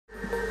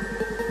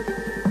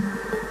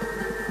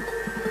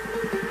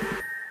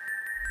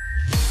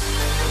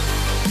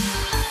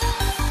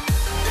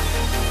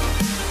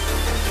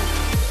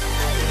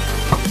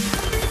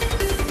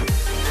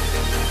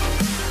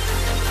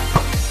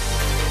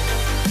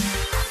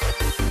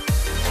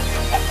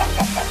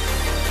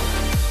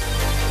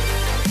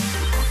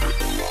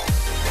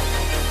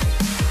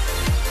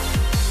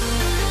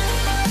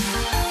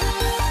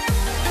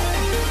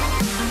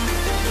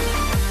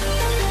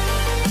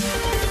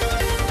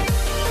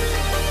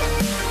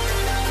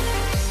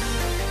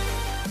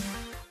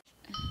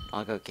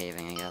I'll go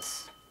caving, I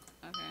guess.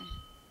 Okay.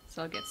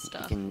 So I'll get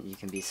stuck. You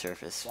can be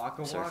surface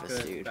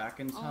dude.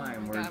 Back in Oh my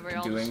time. God, we're We're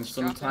all doing just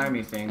some dropping.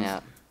 timey things. Yeah.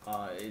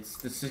 It's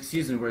the 6th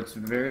season where it's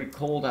very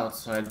cold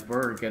outside.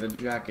 Burrr, get a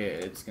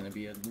jacket. It's gonna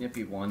be a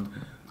nippy one.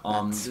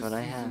 That's This what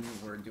I season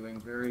have. we're doing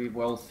very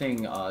well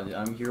thing.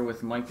 I'm here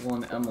with Michael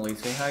and Emily.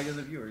 Say hi to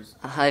the viewers.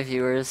 Hi,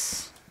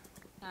 viewers.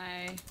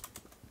 Hi.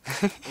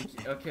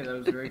 Okay, that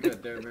was very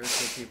good. They're very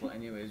cool people.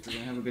 Anyways, we're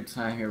gonna have a good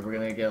time here. We're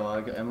gonna get a lot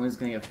of. Emily's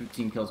gonna get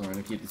 15 kills, and we're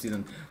gonna keep the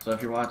season. So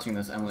if you're watching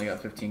this, Emily got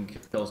 15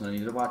 kills, and I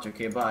need to watch.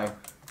 Okay, bye.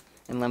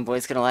 And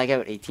Lemboy's gonna lag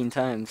out 18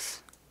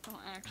 times. Don't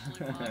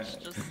actually watch.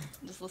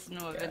 just listen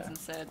to what Vincent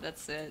said.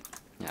 That's it.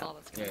 That's Yeah. all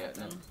that's gonna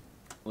happen.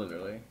 No.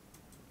 Literally.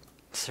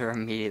 Sir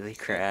immediately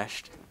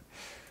crashed.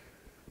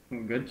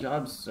 Good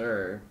job,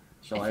 sir.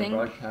 Shall I think-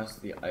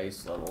 broadcast the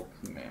ice level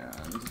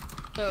command?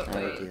 So I would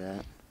wait, do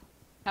that.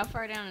 how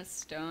far down is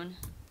stone?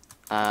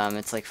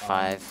 It's like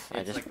 5.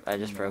 it's I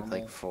just like broke normal.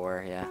 like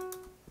 4. Yeah.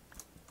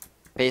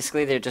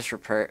 Basically, they just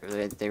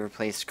they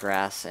replaced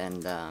grass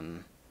and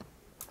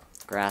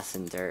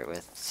dirt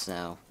with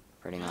snow.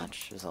 Pretty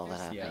much is all that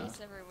happened. Yeah.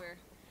 Ice everywhere.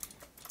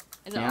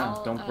 Is it Yeah,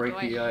 all, don't break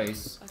do the I...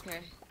 ice.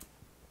 Okay.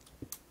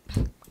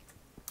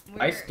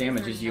 Ice Where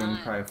damages is you there in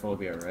not-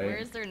 cryophobia, Where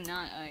right? is there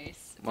not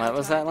ice? What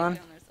was that, Lon?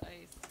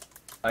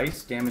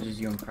 Ice damages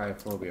you in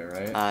cryophobia,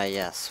 right?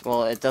 Yes.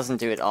 Well, it doesn't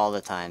do it all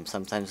the time.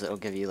 Sometimes it'll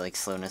give you like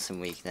slowness and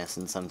weakness,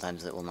 and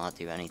sometimes it will not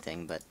do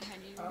anything. But How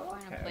do you Oh,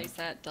 find a okay. place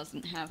that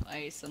doesn't have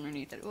ice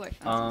underneath it? Ooh, I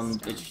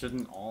found some It stone.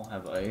 shouldn't all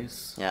have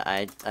ice. yeah,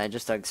 I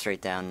just dug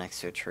straight down next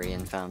to a tree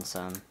and found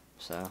some.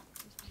 So There's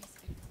ice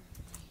everywhere.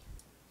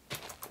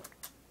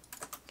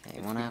 okay,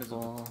 It's one because of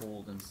apple. the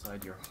cold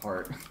inside your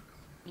heart.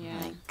 Yeah,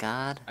 My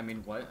God. I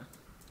mean, what?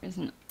 there's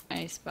an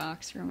ice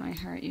box where my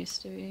heart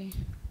used to be.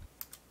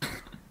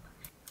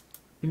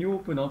 Can you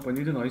open up? I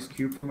need an ice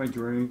cube for my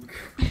drink.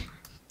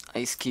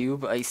 Ice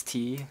cube, iced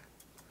tea.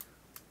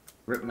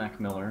 Rip Mac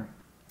Miller.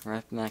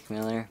 Rep Mac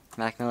Miller.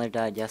 Mac Miller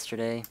died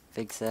yesterday.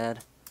 Big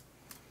sad.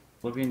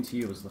 Oblivion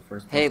T was the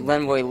first. Hey, person-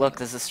 Lemboy, look,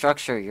 there's a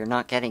structure. You're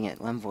not getting it,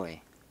 Lemboy.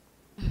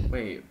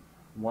 Wait,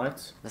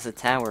 what? There's a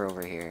tower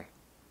over here.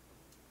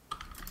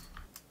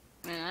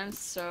 Man, I'm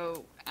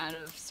so out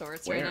of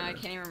sorts right now. I Where?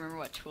 can't even remember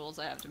what tools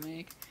I have to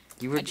make.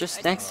 You were I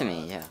just next to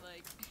me, uh, yeah.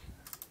 Like,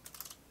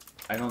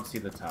 I don't see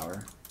the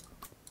tower.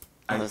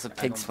 Oh, there's a I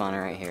pig don't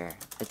spawner right believe here.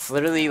 It's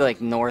literally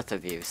like north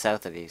of you,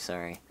 south of you,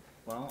 sorry.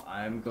 Well,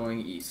 I'm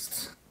going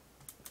east.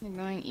 you're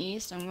going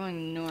east, I'm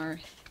going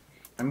north.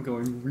 I'm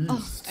going Oh,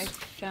 west. I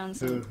found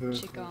some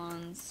Is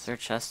chickens. there a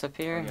chest up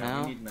Oh, here?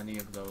 yeah, No? we need many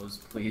of those,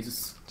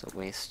 please. It's a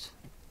waste.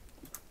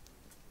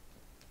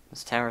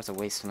 This tower's a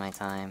waste of my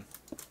time.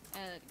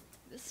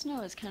 This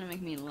snow is kind of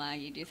making me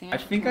laggy. Do you think I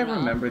should think I turn it off?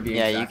 remember the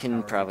Yeah, you exact can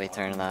tower probably you're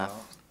turn it talking off.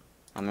 about.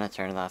 I'm gonna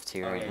turn it off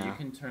too Oh right yeah, you now.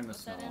 can turn the What's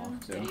snow that in?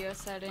 off too. Video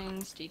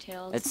settings,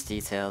 details. It's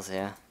details,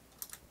 yeah.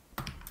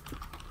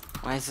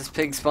 Why is this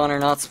pig spawner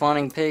not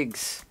spawning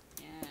pigs?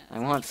 Yeah. I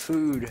want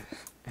food.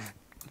 I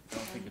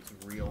don't think it's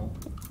real.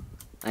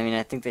 I mean,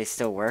 I think they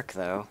still work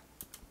though.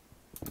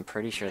 I'm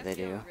pretty sure I they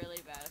feel do.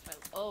 really bad if I.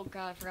 Oh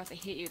god, I forgot to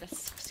hit you.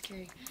 That's so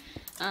scary.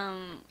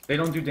 They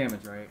don't do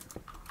damage, right?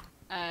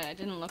 It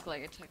didn't look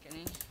like it took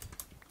any.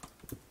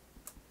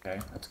 Okay,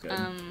 that's good.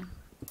 I'm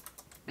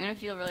gonna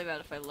feel really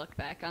bad if I look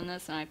back on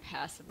this and I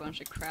pass a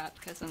bunch of crap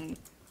because I'm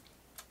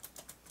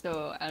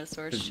so out of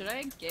sorts. Should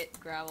I get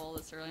gravel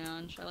this early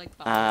on? Should I like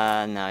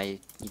buy No, you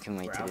can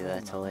wait to do Gravel?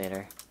 that till No.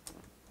 later.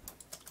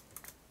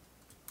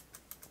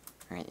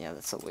 Alright, yeah,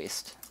 that's a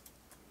waste.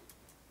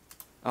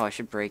 Oh, I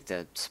should break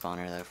the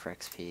spawner though for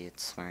XP,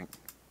 it's smart.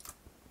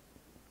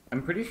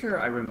 I'm pretty sure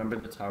I remember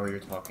the tower you're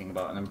talking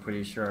about, and I'm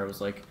pretty sure I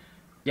was like,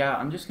 yeah,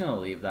 I'm just gonna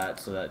leave that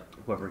so that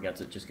whoever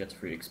gets it just gets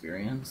free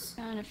experience.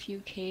 found a few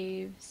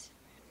caves?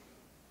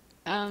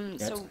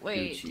 That's So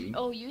wait. Gucci.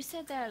 Oh, you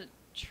said that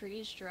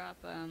trees drop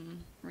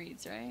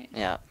reeds, right?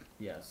 Yeah,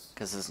 Yes.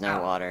 because there's no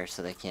Ow. water,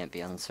 so they can't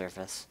be on the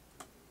surface.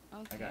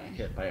 I got Okay.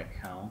 hit by a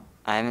cow.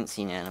 I haven't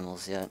seen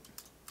animals yet.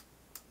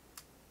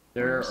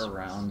 They're Where's-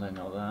 around, I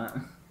know that.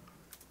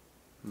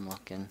 I'm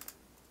looking.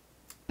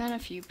 Found a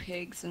few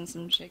pigs and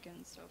some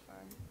chickens so far.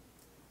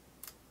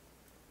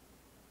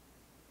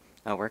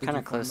 Oh, we're Did kind you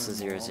of close to find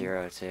my mom?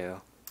 0-0 too.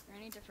 Is there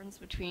any difference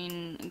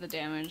between the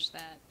damage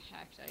that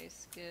packed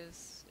ice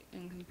gives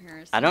in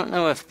comparison? I don't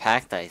know if to-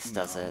 packed ice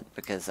does No. it,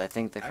 because I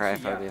think the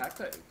Actually, cryophobia...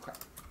 yeah,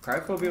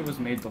 cryophobia was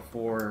made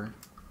before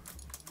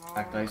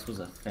packed ice was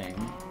a thing.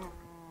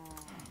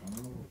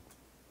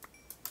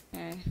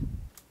 Okay.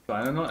 So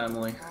I don't know,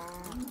 Emily.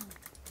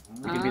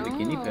 You could be the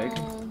guinea pig.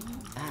 Oh,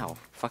 Ow,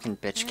 fucking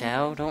bitch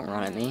cow, don't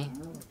run at me.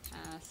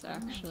 Pass,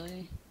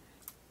 actually.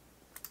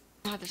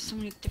 God, there's so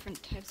many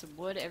different types of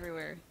wood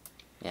everywhere.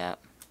 Yeah.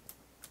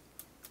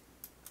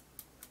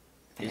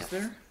 Is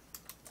there?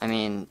 I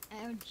mean, I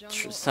have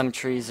jungle some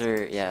trees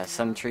are, yeah, right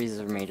some now. trees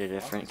are made of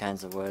different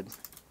kinds of wood.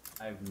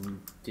 I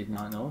did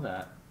not know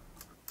that.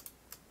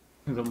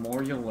 The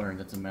more you learn,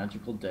 it's a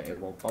magical day.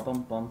 Well,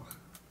 bum bum.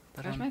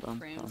 Gosh, my Ba-dum-bum-bum.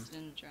 frames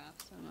didn't drop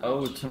so much.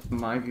 Oh, to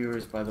my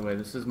viewers, by the way,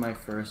 this is my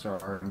first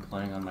RR I'm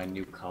playing on my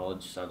new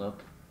college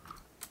setup.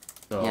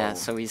 So Yeah,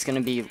 so he's gonna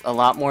be a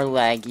lot more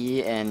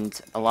laggy and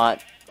a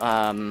lot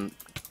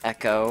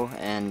echo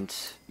and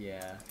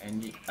yeah,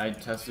 and I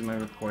tested my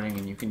recording,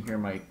 and you can hear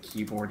my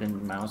keyboard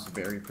and mouse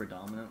very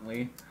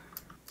predominantly.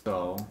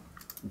 So,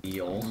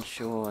 deal.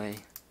 enjoy.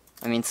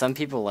 I mean, some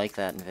people like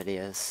that in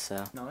videos,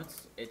 so. No,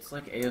 it's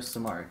like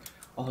ASMR.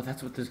 Oh,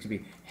 that's what this could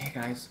be. Hey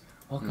guys,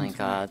 Oh welcome my to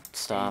god, my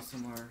stop.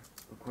 ASMR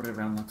recorded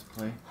round Let's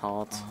Play.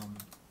 Halt.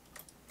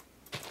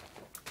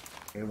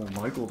 Okay, well,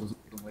 Michael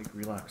doesn't like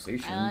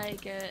relaxation. I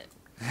like it.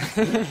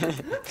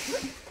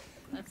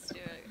 Let's do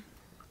it.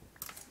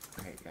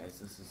 Alright guys,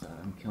 this is,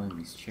 I'm killing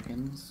these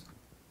chickens.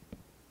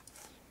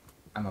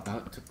 I'm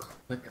about to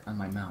click on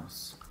my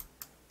mouse.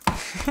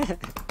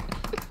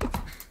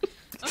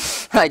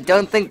 I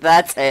don't think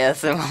that's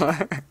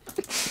ASMR.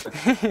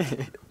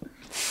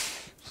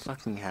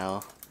 Fucking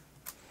hell.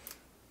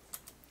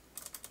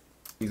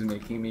 He's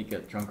making me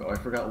get drunk. Oh, I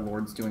forgot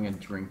Lord's doing a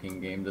drinking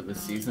game to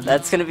this season.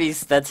 That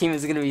team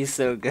is gonna be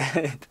so good.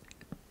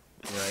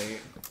 Right?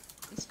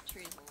 This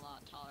tree is a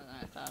lot taller than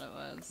I thought it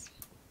was.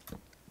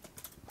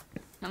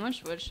 How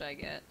much wood should I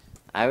get?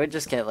 I would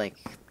just get like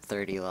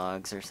 30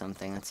 logs or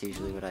something. That's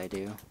usually what I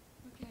do.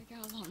 Okay, I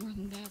got a lot more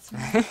than that. So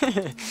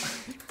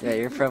Yeah,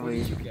 you're What probably.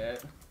 did you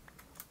get?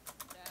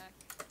 Jack.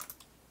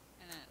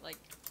 And it, like,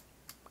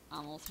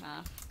 almost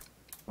half.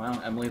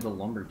 Wow, Emily the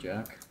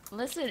lumberjack.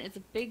 Listen, it's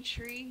a big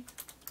tree.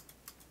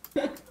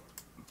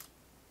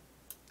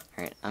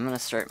 Alright, I'm gonna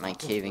start my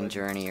caving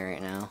journey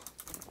right now.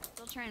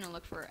 Still trying to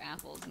look for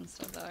apples and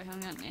stuff though. I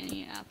haven't gotten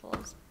any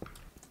apples.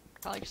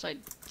 Probably because I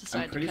I'm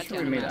decided pretty to cut sure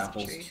down we a made massive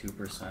apples tree.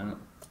 2%,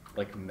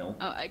 like milk.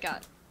 Oh, I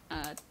got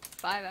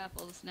 5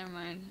 apples. Never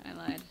mind, I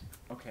lied.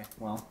 Okay,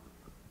 well.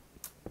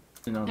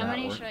 You know How that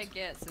many worked. should I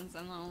get since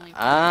I'm the only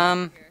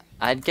Um, here?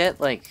 I'd get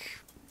like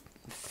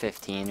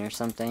 15 or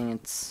something.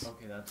 It's,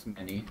 Okay, that's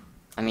many.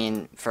 I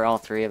mean, for all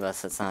three of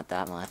us, it's not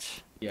that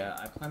much. Yeah,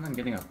 I plan on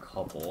getting a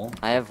couple.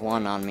 I have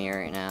one on me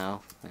right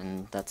now,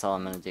 and that's all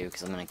I'm gonna do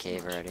because I'm in a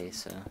cave already,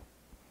 so.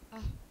 Oh,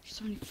 there's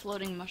so many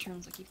floating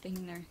mushrooms. I keep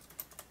thinking they're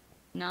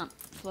not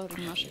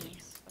floating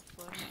mushrooms, but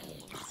floating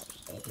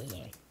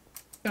apples.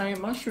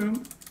 Giant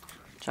mushroom.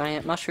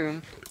 Giant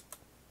mushroom.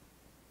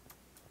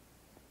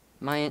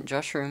 Giant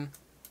mushroom.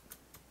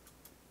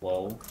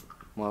 Whoa.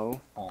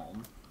 Whoa.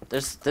 Calm.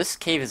 This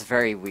cave is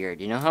very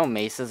weird. You know how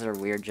mesas are a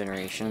weird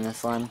generation in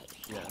this one?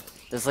 Yes.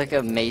 There's like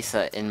a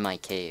mesa in my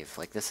cave.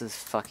 Like, this is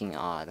fucking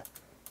odd.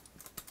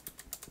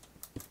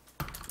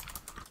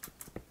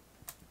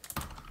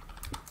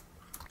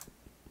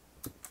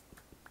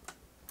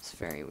 It's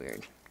very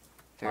weird.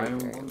 Very, very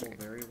Bioworld,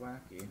 weird. very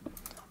wacky.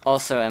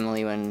 Also,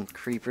 Emily, when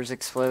creepers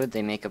explode,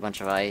 they make a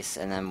bunch of ice,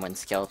 and then when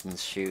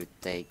skeletons shoot,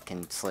 they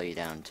can slow you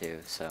down too,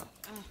 so.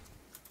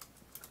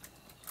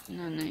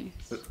 No, nice.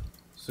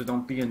 So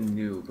don't be a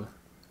noob.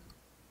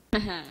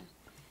 Can't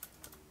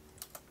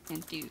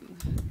do.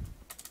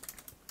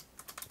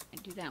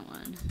 Can't do that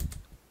one.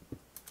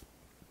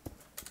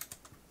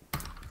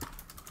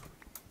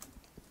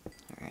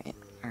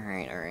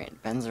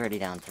 Alright. Ben's already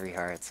down 3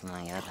 hearts, oh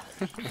my god.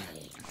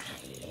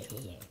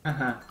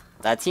 Haha.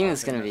 That team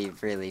is gonna be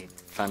really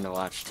fun to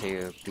watch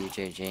too,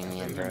 BJ,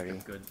 Jamie, and You're gonna Brody.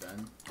 pick good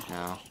Ben.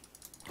 No,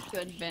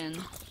 Good Ben.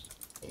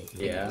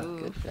 Yeah. Ooh.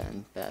 good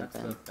Ben, bad That's the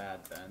Ben. bad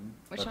Ben.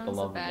 Which but one's the the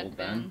lovable bad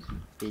Ben?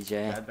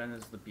 BJ, Bad Ben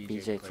is the BJ,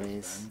 BJ, plays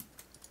please. Ben.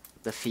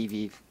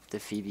 the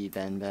Phoebe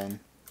Ben.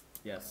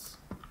 Yes.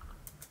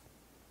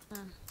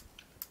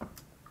 Huh.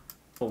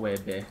 Away,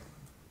 bae.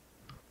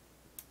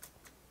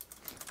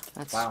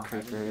 That's Wow, I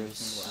didn't get a creepers.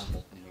 single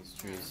apple from these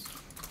trees.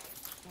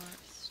 More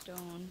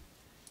stone.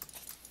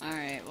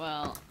 Alright,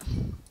 well.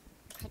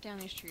 Cut down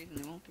these trees and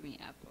they won't give me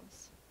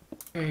apples.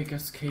 Okay, I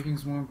guess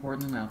caving's more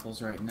important than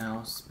apples right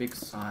now. Big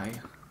sigh.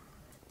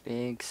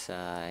 Big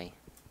sigh.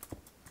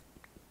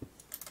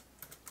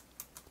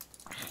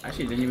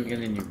 Actually, didn't even get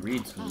any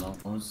reads from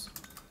those.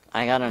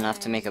 I got enough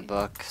to make a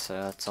book, so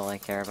that's all I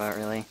care about,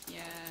 really.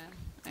 Yeah,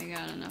 I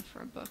got enough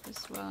for a book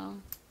as well.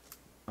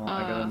 Well,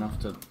 I got enough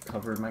to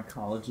cover my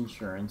college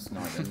insurance.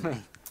 No, I didn't. I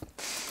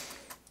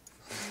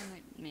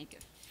might make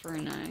it for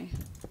an eye.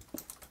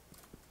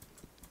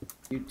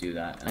 You do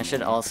that. I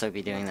should Emily. also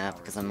be doing that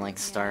because I'm like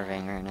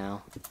starving right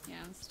now. Yeah,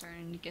 I'm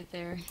starting to get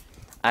there.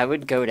 I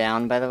would go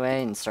down, by the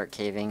way, and start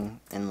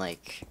caving in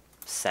like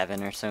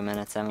 7 or so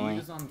minutes, He Emily.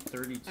 is on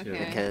 32.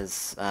 Okay.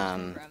 Because, I'm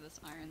gonna grab this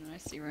iron that I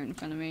see right in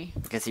front of me.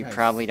 because you Nice.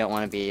 probably don't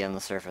want to be on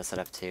the surface at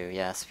up 2.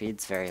 Yeah,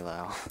 speed's very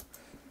low.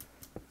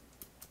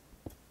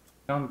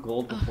 Found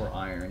gold before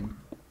iron.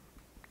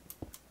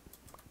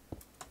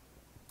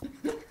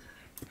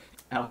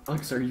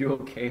 Alex, are you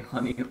okay,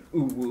 honey?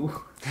 Ooh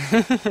woo.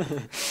 I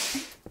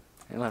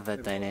love that I love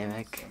him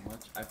dynamic. so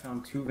much. I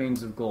found 2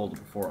 veins of gold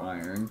before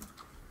iron.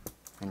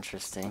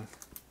 Interesting.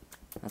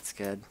 That's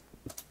good.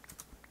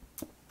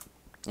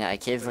 Yeah, I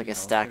caved But, like you a know,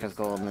 stack there's of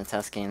gold in that. the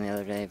test game the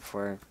other day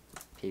before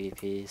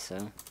PvP,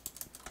 so.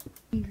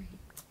 Hungry.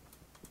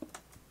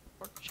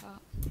 Pork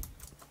chop.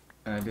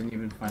 And I didn't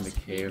even find a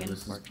Just cave. vegan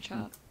This pork is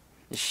chop.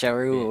 Is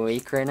Sharu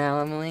awake right now,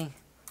 Emily?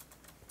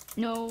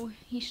 No,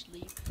 he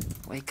sleep.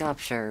 Wake up,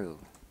 Sharu.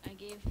 I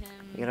gave him.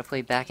 You gotta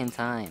play back in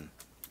time.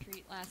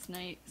 last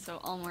night, so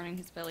all morning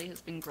his belly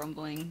has been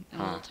grumbling,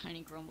 and a Huh. little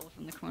tiny grumble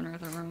from the corner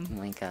of the room. Oh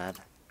my god.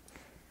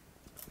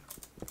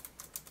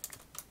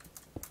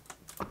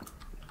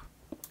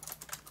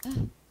 I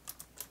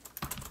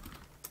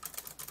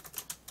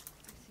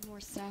see more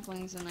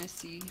saplings than I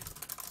see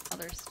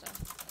other stuff,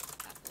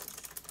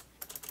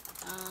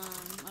 like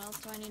apples. What else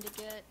do I need to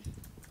get?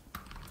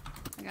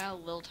 I got a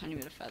little tiny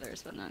bit of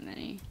feathers, but not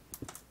many.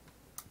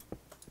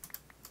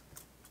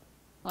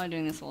 Well, I'm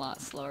doing this a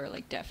lot slower,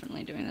 like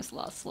definitely doing this a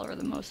lot slower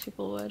than most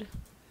people would.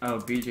 Oh,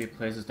 BJ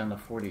plays us down to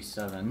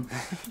 47.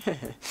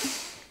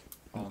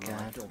 Oh no, I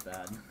God. feel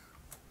bad.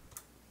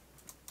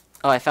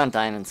 Oh, I found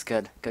diamonds.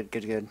 Good.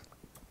 Good.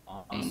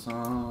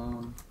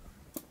 Awesome.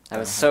 I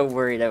was so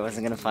worried I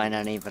wasn't gonna find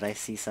any, but I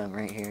see some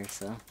right here,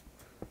 so.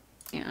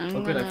 Yeah, I'm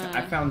Oh good, gonna...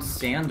 I found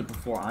sand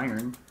before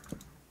iron.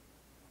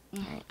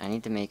 Alright, I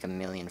need to make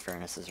 1,000,000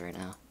 furnaces right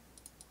now.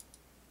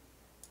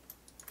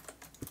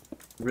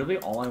 Really,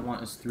 all I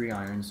want is 3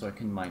 iron so I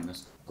can mine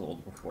this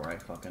gold before I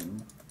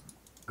fucking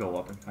go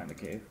up and find a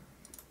cave.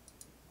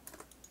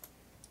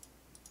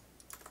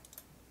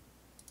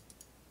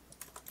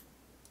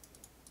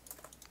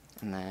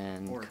 And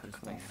then Or it cook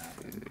just my won't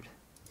happen. food.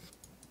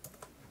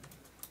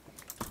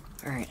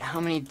 Alright, how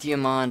many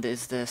diamond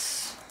is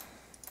this?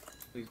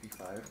 Please be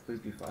 5. Please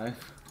be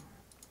 5.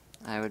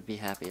 I would be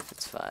happy if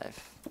it's 5.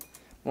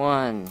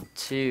 1,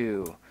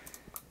 2,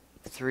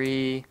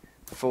 3,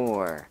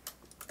 4.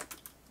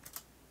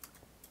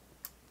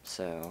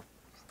 So,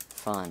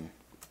 fun.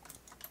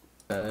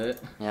 Is that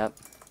it? Yep.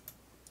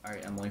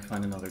 Alright, Emily,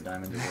 find another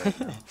diamond right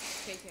now.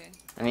 KK.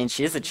 I mean,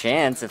 she has a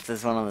chance if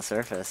there's one on the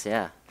surface,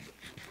 yeah.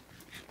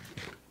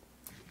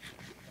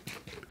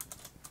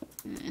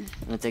 I'm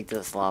gonna take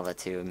this lava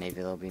too, maybe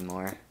there'll be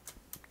more.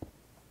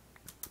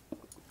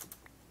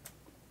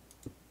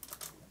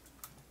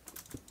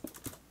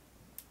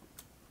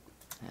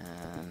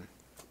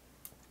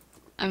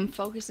 I'm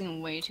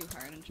focusing way too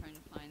hard on trying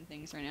to find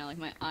things right now, like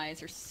my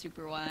eyes are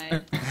super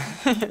wide.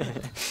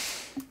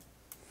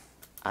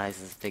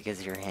 Eyes as big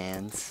as your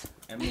hands.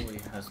 Emily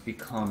has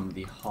become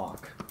the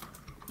hawk.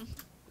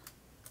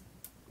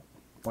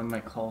 One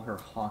might call her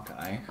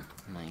Hawkeye.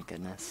 My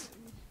goodness.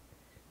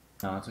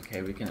 No, it's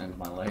okay, we can end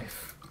my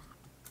life.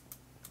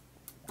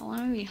 I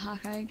want to be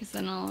Hawkeye, because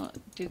then I'll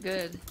do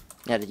good.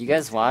 Yeah, did you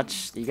guys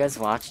watch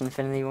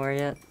Infinity War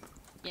yet?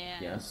 Yeah.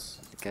 Yes.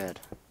 Good.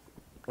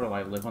 What do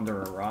I live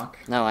under a rock?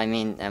 No, I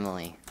mean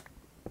Emily.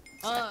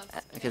 Oh,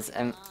 Because so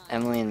am I.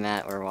 Emily and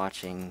Matt were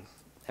watching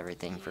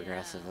everything Yeah.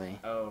 progressively.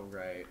 Oh,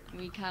 right.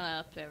 We caught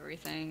up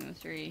everything. It was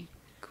very,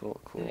 Cool.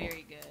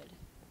 very good.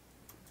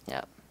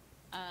 Yep.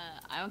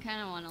 I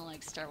kind of want to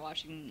like start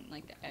watching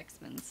like the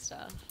X-Men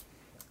stuff.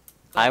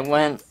 I but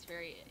went- was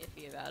very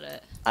iffy about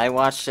it. I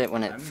watched it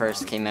when it I'm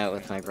first not a came big out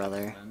with fan my of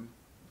brother. X-Men.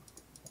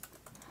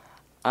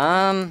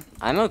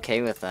 I'm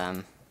okay with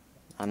them.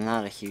 I'm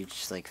not a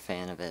huge like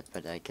fan of it,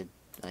 but I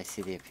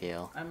see the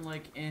appeal. I'm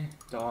like,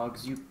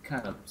 dogs, you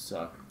kind of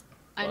suck.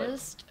 I But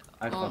just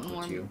I want fuck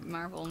more with you.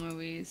 Marvel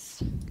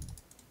movies.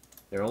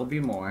 There will be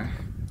more.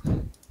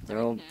 They're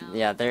now.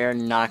 yeah, they're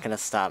not gonna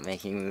stop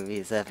making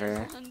movies I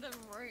ever. want them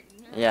right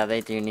now. Yeah,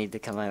 they do need to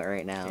come out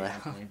right now Okay,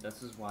 though. Emily,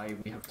 this is why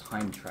we have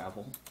time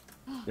travel.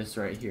 This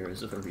right here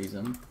is the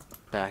reason.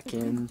 Back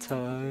in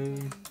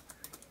time.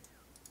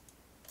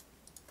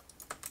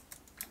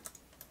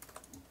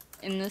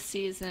 In this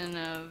season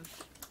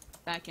of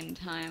Back in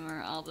Time,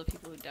 are all the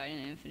people who died in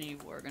Infinity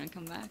War gonna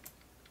come back?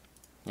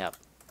 Yep.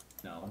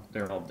 No,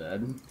 they're all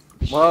dead.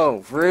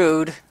 Whoa,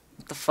 rude.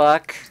 What the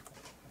fuck?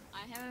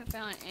 I haven't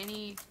found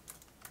any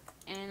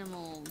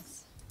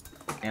animals.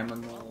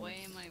 Aminals. What way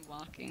am I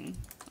walking?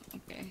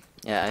 Okay.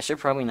 Yeah, I should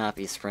probably not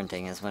be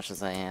sprinting as much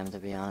as I am, to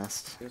be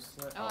honest.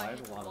 Oh, I hit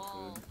have the a lot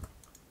wall. of food.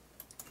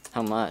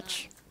 How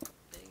much?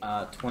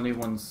 Nice.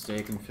 21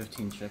 steak and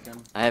 15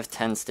 chicken. I have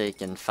 10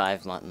 steak and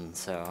 5 mutton,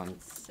 so I'm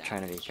Savage.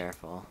 trying to be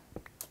careful.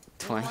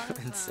 There's a lot of,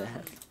 21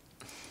 sad.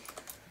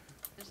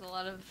 There's a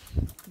lot of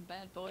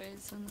bad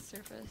boys on the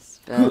surface.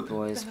 Bad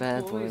boys,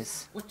 bad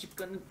boys. What you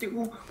gonna do?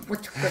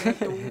 What you gonna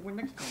do when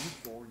I come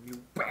for you?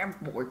 Bad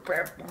boy,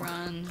 bad boy.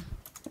 Run.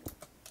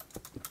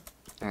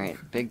 Alright,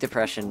 big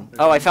depression.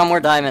 Oh, I found more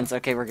diamonds.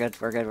 Okay, we're good.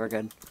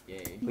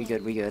 Yay. We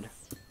good.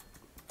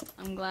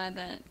 I'm glad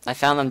that. I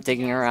found them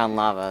digging you guys around are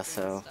lava, doing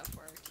so Stuff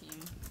for our team.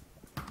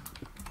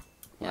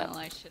 yeah. Well,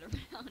 I should have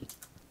found.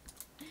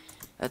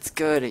 That's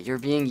good. You're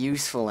being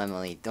useful,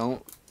 Emily.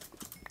 Don't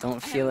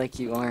feel like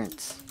you haven't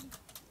aren't.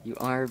 You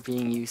are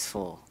being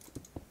useful.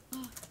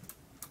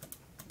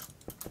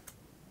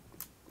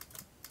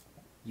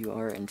 You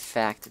are in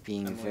fact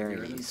being Emily, very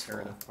you're an useful.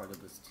 imperative part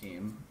of this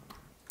team.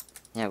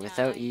 Yeah,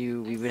 without I-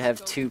 you, we I would have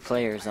go 2 for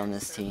players fire on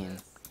this team.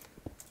 service.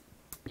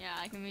 Yeah,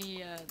 I can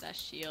be that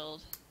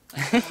shield.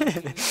 Like, the one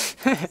who goes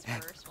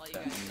first while you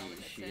That guys means don't get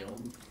in.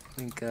 shield.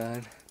 Thank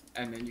God.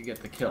 And then you get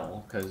the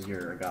kill, because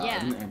you're a god,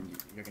 Yeah. and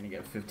you're gonna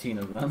get 15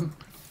 of them.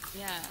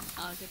 Yeah,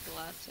 I'll get the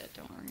last hit,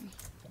 don't worry.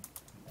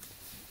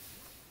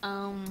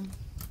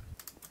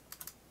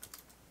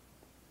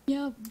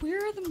 Yeah, where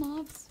are the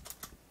mobs?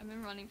 I've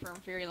been running for a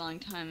very long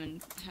time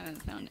and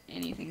haven't found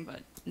anything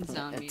but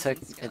zombies.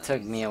 It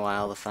took me a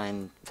while to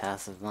find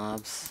passive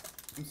mobs.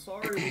 I'm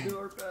sorry, we do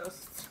our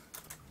best.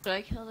 Should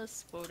I kill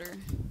this spoder?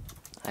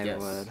 I Yes.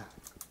 would.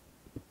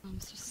 I'm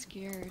so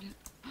scared.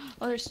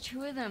 Oh, there's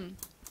 2 of them.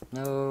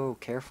 No,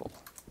 careful.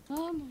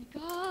 Oh my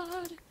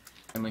god.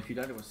 Emily, if you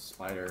die to a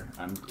spider,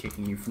 I'm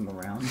kicking you from the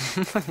round.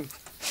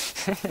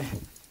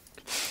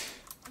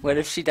 What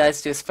if she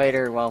dies to a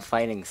spider while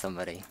fighting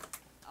somebody?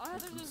 Oh,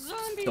 there's a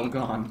zombie. Still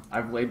gone.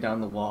 I've laid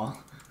down the wall.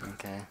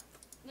 Okay.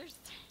 There's.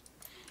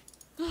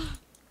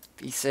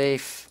 Be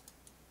safe.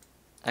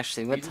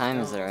 Actually, what time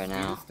is it right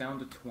now? It's down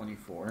to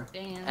 24.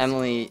 Dance.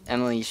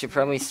 Emily, you should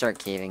probably start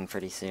caving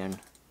pretty soon.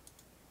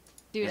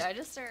 Dude, I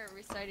just started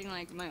reciting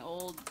like my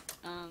old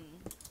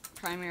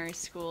primary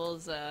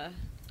school's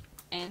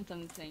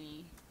anthem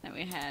thingy that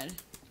we had.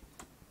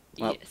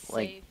 Well, Be like-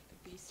 safe,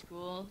 be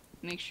school,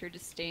 make sure to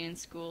stay in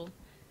school.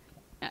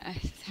 I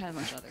had a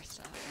bunch of other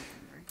stuff,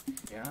 I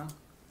Yeah?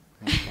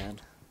 Oh my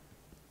god.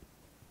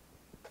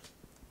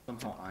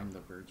 Somehow I'm the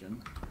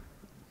virgin.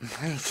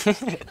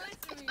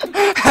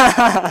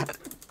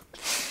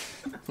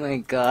 My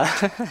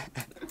god.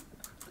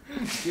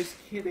 Just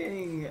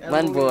kidding.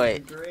 Len Emily's boy. I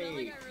feel Great.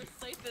 like I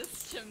recite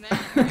this to Matt.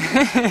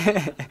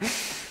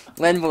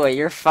 Len boy,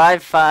 you're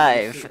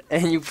 5'5",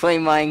 and you play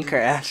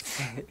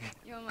Minecraft.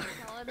 Yo, my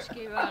college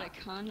gave out a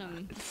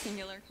condom, a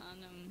singular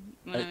condom,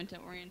 when I went to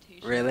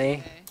orientation. Really?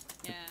 Today.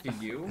 Yeah,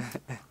 To you?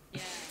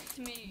 yeah,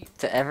 to me.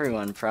 To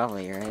everyone,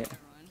 probably, right? Everyone.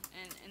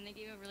 And they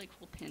gave out really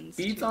cool pins.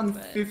 Beats too, on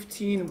but...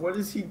 15. What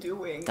is he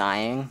doing?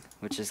 Dying,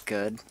 which is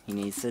good. He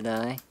needs to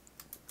die.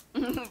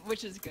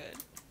 Which is good.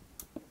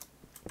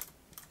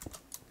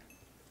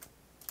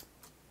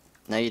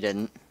 No, you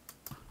didn't.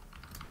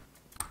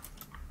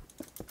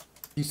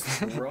 He's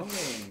throwing,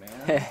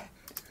 man.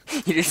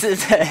 You just said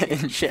that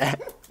in chat.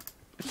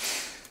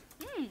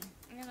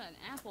 I got an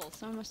apple.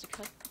 Someone must have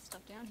cut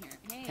stuff down here.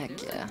 Hey, Heck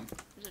there's, yeah.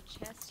 there's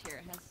a chest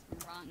here. It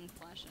has rotten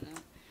flesh in it.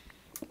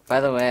 By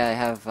the way, I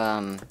have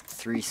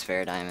 3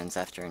 spare diamonds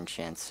after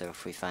enchant, so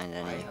if we find I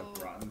any... have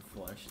rotten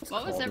flesh. It's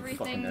What was called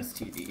everything? a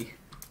fucking STD.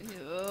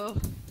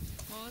 Ew.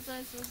 What was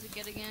I supposed to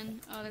get again?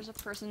 Oh, there's a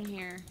person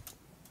here.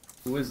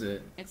 Who is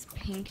it? It's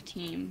Pink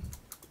Team.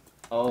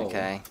 Oh.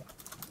 Okay,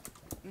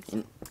 It's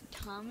In-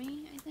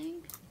 Tommy, I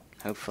think?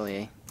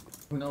 hopefully.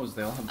 Who knows?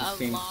 They all have the A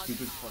same log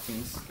stupid top.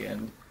 fucking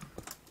skin.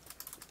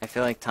 I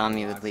feel like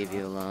Tommy would leave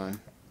you alone.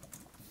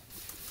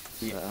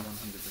 Yeah, So.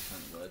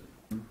 100% would.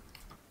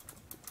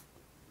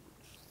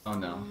 Oh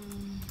no.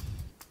 Mm.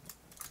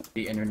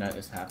 The internet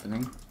is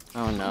happening.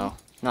 Oh no,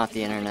 not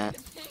the internet.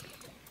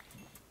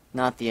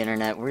 Not the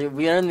internet.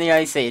 We are in the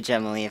Ice Age,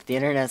 Emily. If the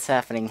internet's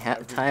happening,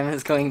 time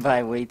is going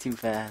by way too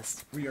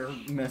fast. We are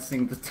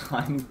messing the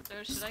time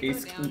So should I go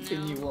space down now?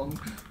 continuum.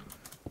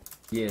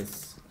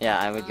 Yes. Yeah,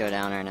 I would go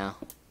down there now.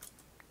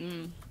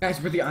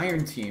 Guys, we're the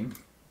Iron Team.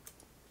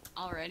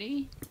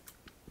 Already?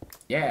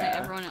 Yeah. Okay,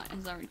 everyone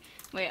is already.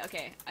 Wait,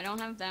 okay. I don't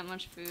have that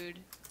much food.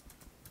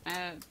 I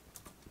have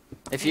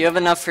If you have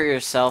enough for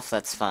yourself,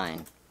 that's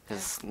fine.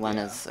 Because Len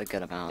Yeah. is a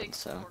good amount, 6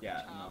 so... pork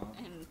Yeah, chop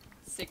no. and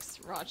 6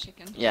 raw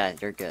chicken. Yeah,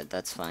 you're good,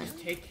 that's fine.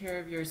 Take care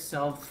of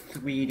yourself,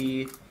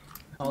 sweetie.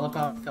 All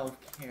about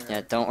self-care.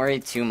 Yeah, don't worry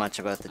too much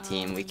about the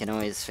team. We can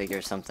always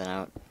figure something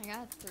out. I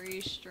got 3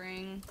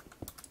 string.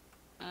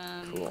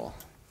 Cool.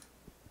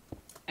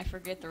 I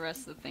forget the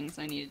rest of the things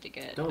I needed to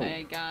get. Dope.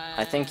 I got.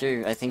 I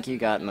think you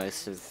got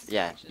most of...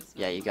 Yeah, which is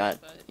yeah, you not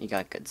got much, you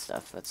got good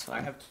stuff, that's I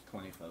fine. have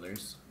 20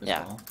 feathers as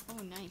Yeah. well. but-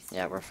 Oh, nice.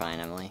 Yeah, we're fine,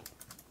 Emily.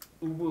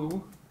 Ooh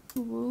woo.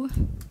 Ooh.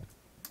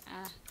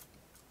 Ah.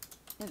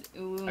 That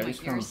ooh, I my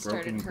just found ears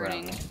started broken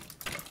hurting. gravel.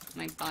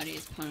 My body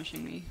is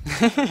punishing me.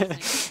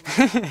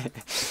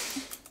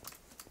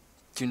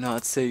 Do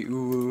not say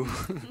ooh.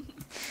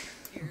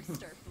 Ears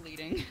start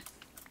bleeding.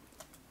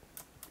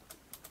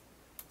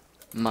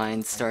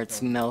 Mind starts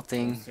Felt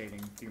melting.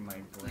 pulsating through my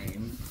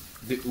brain.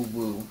 The ooh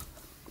woo.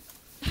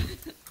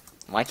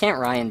 Why can't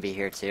Ryan be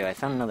here too? I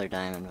found another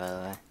diamond, by the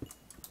way.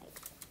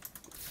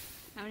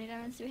 How many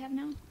diamonds do we have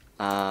now?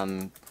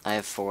 I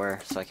have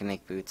 4, so I can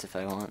make boots if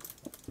I want.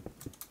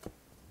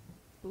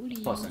 Booties.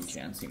 Plus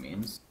enchants, he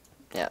means.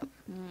 Yeah,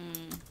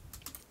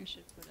 I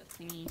should put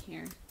a thingy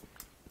here.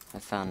 I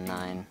found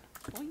 9.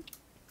 Boink.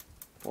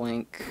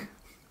 Boink.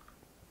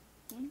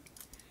 Boink.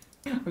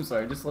 I'm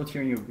sorry, I just loved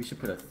hearing you. We should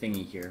put a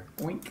thingy here.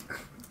 Boink.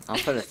 I'll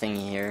put a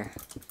thingy here.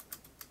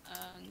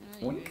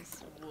 I'm gonna Boink.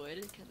 use wood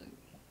because I'm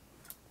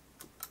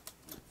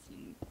not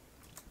seeing.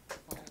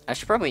 I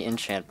should probably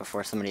enchant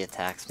before somebody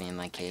attacks me in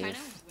my I cave. kind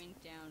of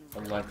went down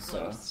really Alexa,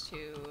 close to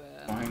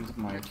Find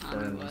my where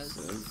Tommy was.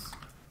 furnaces.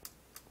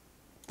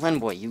 Len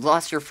boy, you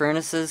lost your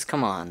furnaces?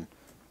 Come on.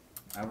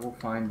 I will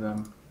find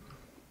them.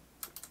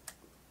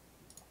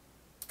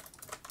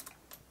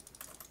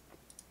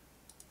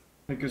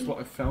 Hey, guess what?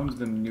 I found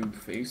them, noob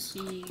face.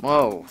 He-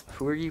 Whoa,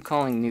 who are you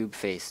calling noob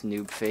face?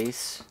 Noob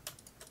face?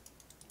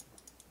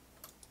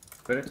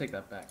 Better take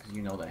that back, because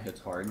you know that hits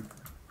hard.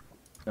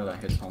 No, that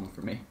hits home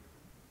for me.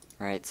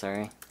 Right,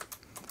 sorry.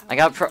 I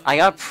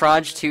got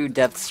Proj 2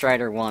 Depth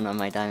Strider 1 on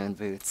my diamond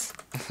boots.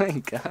 Oh my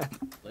god.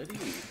 Lady.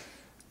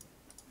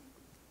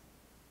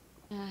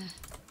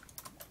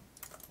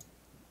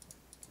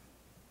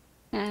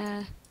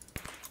 Uh,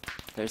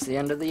 There's the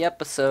end of the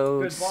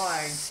episode.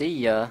 Goodbye. See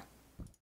ya.